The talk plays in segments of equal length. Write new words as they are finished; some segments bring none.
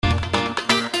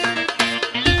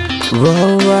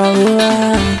Whoa, whoa,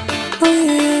 whoa.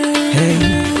 Hey,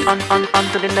 On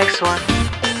to the next one.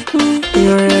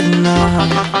 you already know.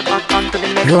 On to the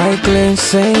next one. Right,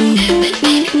 Clintson,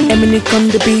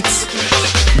 EminikBeatz.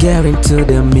 Get into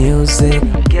the music.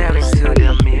 Get into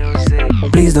the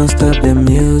music. Please don't stop the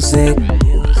music.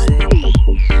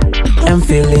 I'm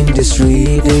feeling this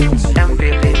rhythm. I'm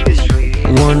feeling this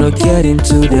rhythm. Wanna get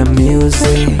into the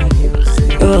music.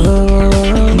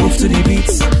 Oh, move to the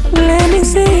beats. Let me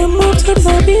see you move to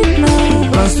the beat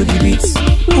now. Bounce to the beats.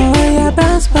 Oh yeah,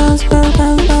 bounce, bounce, bounce,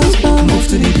 bounce, bounce, bounce. Move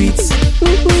to the beats. Oh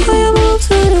yeah, move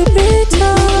to the beat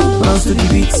now. Bounce to the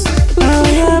beats. Oh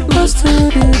yeah, bounce to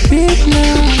the beat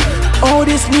now. All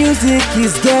this music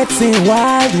is getting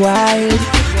wild, wild.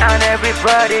 And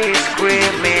everybody is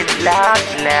screaming loud,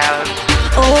 loud.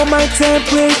 Oh, my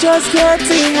temperature's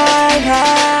getting high,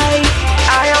 high.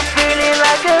 I am feeling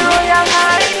like a royal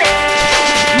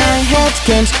highness. My head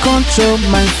can't control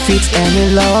my feet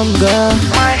any longer.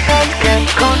 My head can't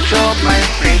control my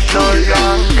feet no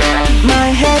longer.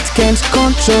 My head can't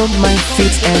control my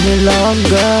feet any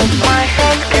longer. My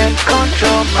head can't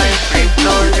control my feet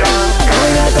no longer. Oh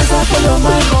yeah, that's a follow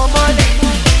my Come on,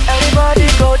 everybody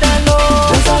go down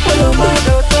low. That's a follow my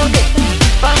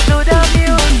Bounce to the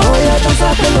music. Oh yeah, that's a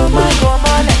follow my Come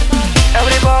on,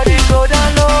 everybody go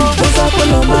down low. That's a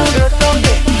follow my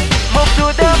Move to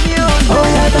the music. Oh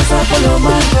yeah, that's a follow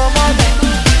my Come on,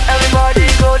 everybody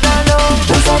go down low.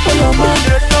 That's a follow my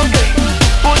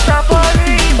Put up a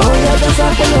ring. Oh yeah, that's a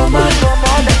follow my Come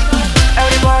on,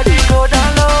 everybody go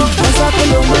down low. That's a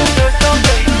follow my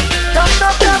Don't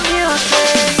stop the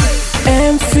music.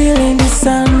 I'm feeling the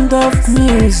sound of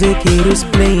music. It is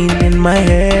playing in my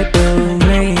head, oh,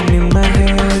 playing in my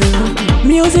head. Oh.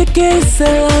 Music is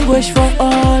a language for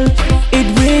all.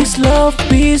 It brings love,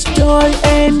 peace, joy,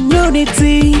 and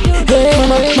unity. Hey,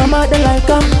 mama they like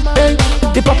 'em, hey.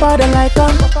 The papa they like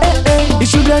 'em, hey, hey. The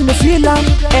children they feel 'em,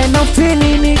 and I'm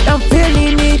feeling it, I'm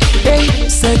feeling it. Hey,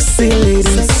 sexy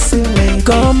ladies,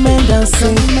 come and dance,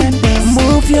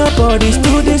 move your bodies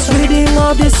to this rhythm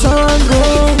of the song.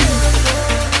 Oh.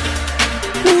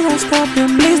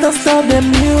 Please don't stop the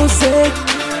music.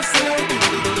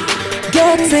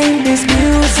 Get in this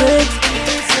music.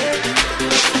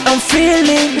 I'm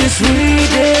feeling this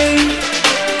rhythm.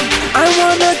 I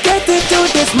wanna get into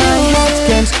this. My head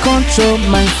can't control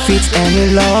my feet any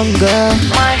longer.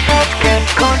 My head can't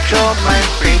control my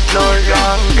feet no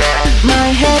longer. My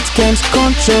head can't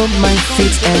control my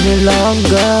feet any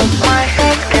longer. My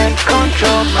head can't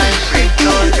control my feet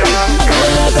no longer. Oh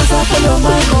yeah, that's a follow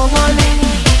my Come on,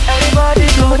 everybody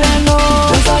go down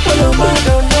low. That's a follow my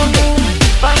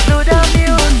Bounce to the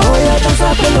music. Oh yeah, that's a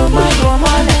follow my Come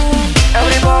on,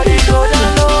 everybody go down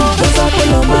low. That's a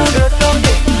follow my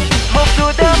Move to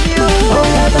the music. Oh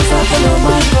yeah, that's a follow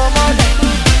my Come on,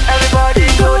 everybody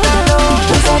go down low.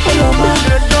 That's a follow my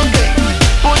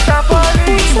Put up a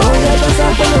ring. Oh yeah, that's a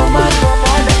follow my Come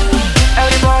on,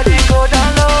 everybody go down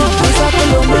low. That's a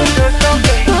follow my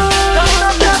Don't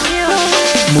stop the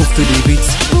music. Move to the beat.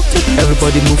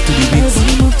 Everybody move to the beat.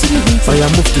 Oh yeah,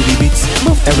 move to the beat.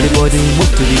 Everybody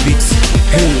move to the beat.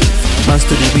 Hey, bounce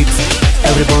to the beat.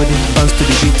 Everybody bounce to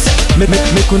the beat.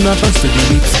 Make una bounce to the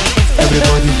beat.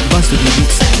 Everybody bounce to the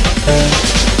beat.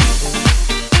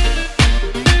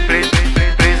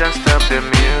 Please don't stop the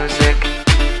music.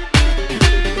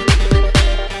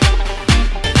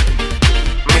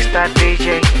 Mr.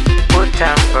 DJ, put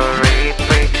time for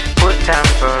repeat. Put time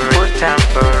for repeat. Put time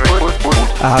for repeat.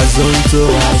 Azonto,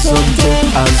 azonto,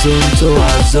 azonto,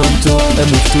 azonto.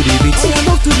 Move to the beat.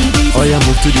 Oh yeah,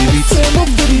 move to the beat.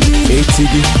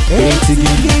 Etigi, etigi,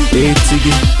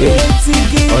 etigi,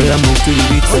 etigi. Oh yeah, move to the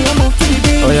beat.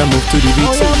 Oh yeah, move to the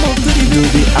beat. Do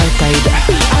the Al-Qaeda,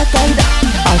 Al-Qaeda,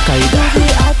 Al-Qaeda.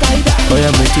 Oh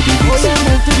yeah, move to the beat.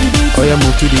 Oh yeah,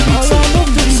 move to the beat.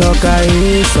 Soca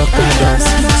is soca dance.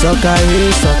 Soca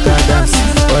is soca dance.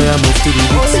 Oh yeah, move to the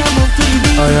beat.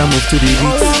 Oh yeah, move to the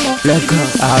beat. Let go.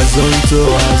 Azonto,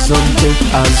 azonto,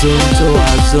 azonto,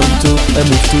 azonto.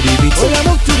 Move to the beat.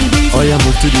 Oh yeah,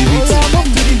 move to the beat.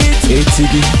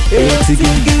 Etigi, etigi,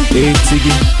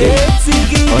 etigi,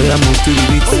 etigi. Oh yeah, move to the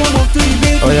beat.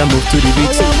 Oh yeah, move to the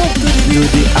beat. Do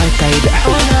the Al-Qaeda,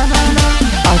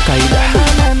 Al-Qaeda.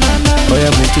 Oh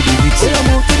yeah, move to the beat.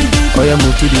 Oh yeah,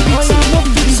 move to the beat.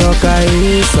 Soca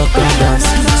is soca dance.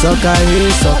 Soca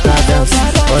is soca dance.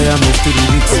 Oh yeah, move to the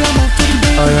beat.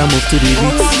 Oh yeah, move to the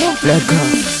beat. Let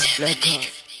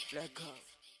go.